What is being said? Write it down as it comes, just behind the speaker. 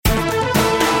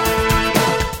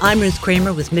I'm Ruth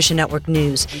Kramer with Mission Network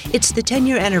News. It's the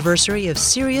 10-year anniversary of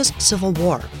Syria's civil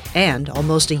war and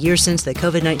almost a year since the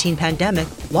COVID-19 pandemic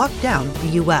locked down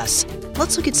the U.S.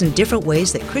 Let's look at some different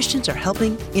ways that Christians are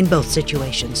helping in both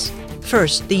situations.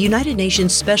 First, the United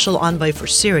Nations Special Envoy for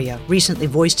Syria recently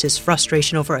voiced his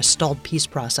frustration over a stalled peace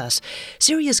process.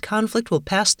 Syria's conflict will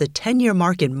pass the 10-year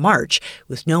mark in March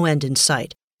with no end in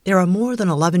sight. There are more than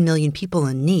 11 million people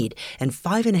in need and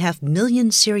 5.5 million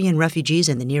Syrian refugees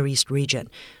in the Near East region.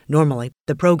 Normally,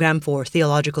 the Program for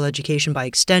Theological Education by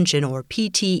Extension, or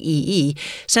PTEE,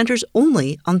 centers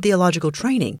only on theological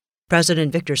training.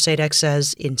 President Victor Sadek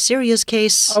says in Syria's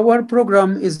case, our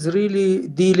program is really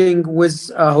dealing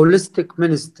with a holistic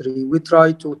ministry. We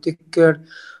try to take care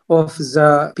of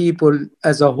the people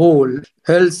as a whole,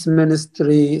 health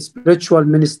ministry, spiritual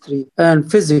ministry, and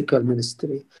physical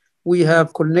ministry. We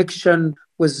have connection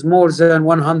with more than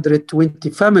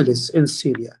 120 families in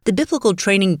Syria. The biblical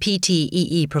training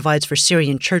PTEE provides for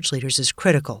Syrian church leaders is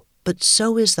critical, but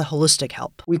so is the holistic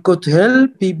help. We could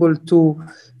help people to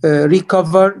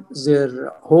recover their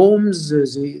homes.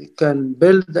 They can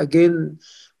build again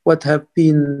what have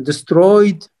been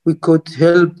destroyed. We could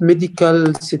help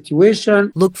medical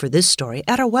situation. Look for this story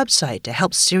at our website to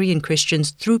help Syrian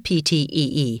Christians through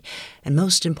PTEE. And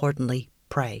most importantly,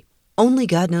 pray. Only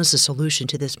God knows the solution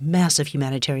to this massive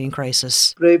humanitarian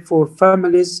crisis. Pray for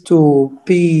families to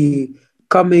be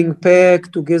coming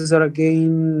back together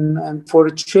again, and for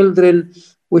children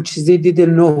which they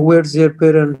didn't know where their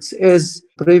parents is.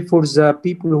 Pray for the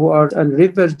people who are in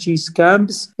refugees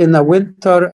camps in the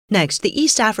winter. Next, the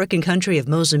East African country of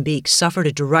Mozambique suffered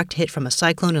a direct hit from a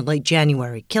cyclone in late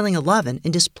January, killing 11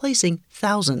 and displacing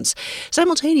thousands.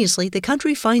 Simultaneously, the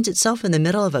country finds itself in the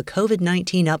middle of a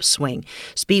COVID-19 upswing.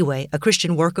 Spiwe, a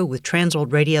Christian worker with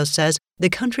Transworld Radio, says the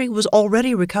country was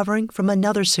already recovering from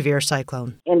another severe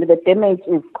cyclone. And the damage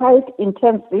is quite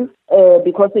intensive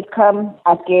because it comes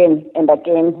again and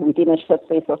again within a short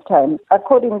space of time.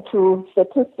 According to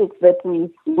statistics that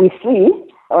we see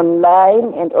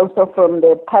online and also from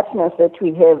the partners that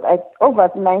we have, over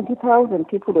 90,000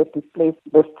 people were displaced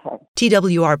this time.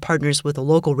 TWR partners with a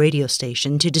local radio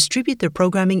station to distribute their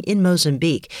programming in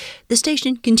Mozambique. The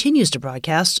station continues to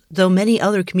broadcast, though many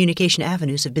other communication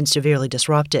avenues have been severely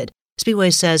disrupted.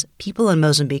 Spiwe says people in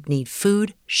Mozambique need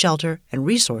food, shelter, and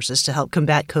resources to help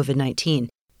combat COVID-19.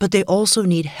 But they also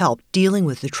need help dealing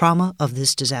with the trauma of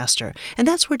this disaster. And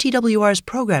that's where TWR's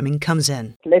programming comes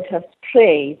in. Let us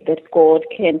pray that God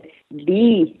can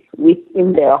be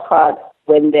within their hearts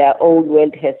when their old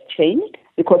world has changed,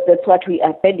 because that's what we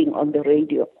are telling on the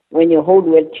radio. When your whole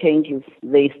world changes,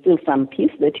 there is still some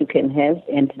peace that you can have,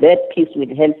 and that peace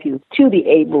will help you to be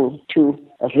able to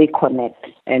reconnect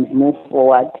and move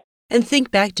forward. And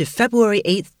think back to February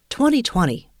 8th,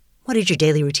 2020. What did your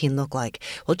daily routine look like?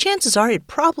 Well, chances are it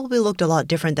probably looked a lot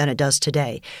different than it does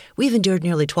today. We've endured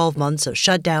nearly 12 months of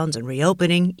shutdowns and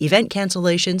reopening, event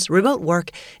cancellations, remote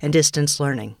work, and distance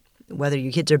learning. Whether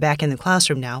your kids are back in the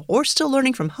classroom now or still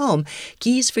learning from home,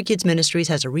 Keys for Kids Ministries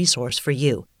has a resource for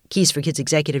you. Keys for Kids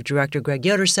Executive Director Greg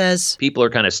Yoder says, people are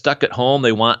kind of stuck at home.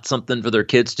 They want something for their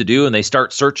kids to do, and they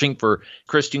start searching for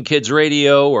Christian Kids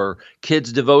Radio or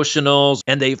kids devotionals,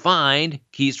 and they find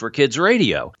Keys for Kids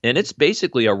Radio. And it's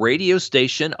basically a radio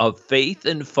station of faith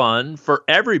and fun for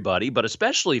everybody, but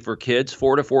especially for kids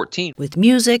 4 to 14. With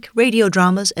music, radio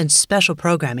dramas, and special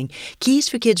programming, Keys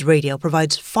for Kids Radio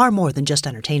provides far more than just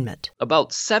entertainment.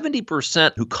 About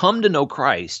 70% who come to know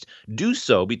Christ do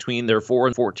so between their 4th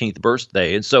and 14th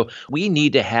birthday. And so we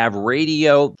need to have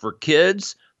radio for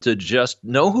kids to just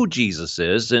know who Jesus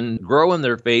is and grow in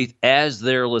their faith as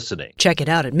they're listening. Check it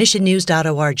out at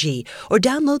missionnews.org or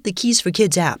download the Keys for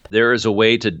Kids app. There is a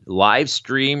way to live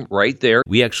stream right there.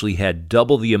 We actually had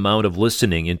double the amount of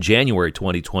listening in January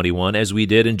 2021 as we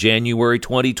did in January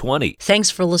 2020.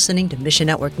 Thanks for listening to Mission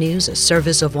Network News, a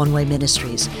service of One Way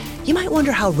Ministries. You might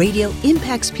wonder how radio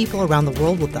impacts people around the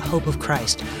world with the hope of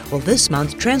Christ. Well, this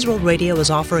month, Transworld Radio is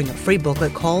offering a free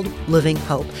booklet called Living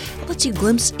Hope. It lets you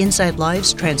glimpse inside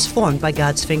lives transformed by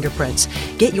God's fingerprints.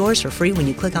 Get yours for free when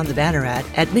you click on the banner ad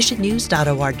at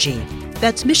missionnews.org.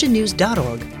 That's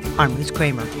missionnews.org. I'm Ruth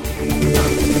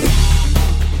Kramer.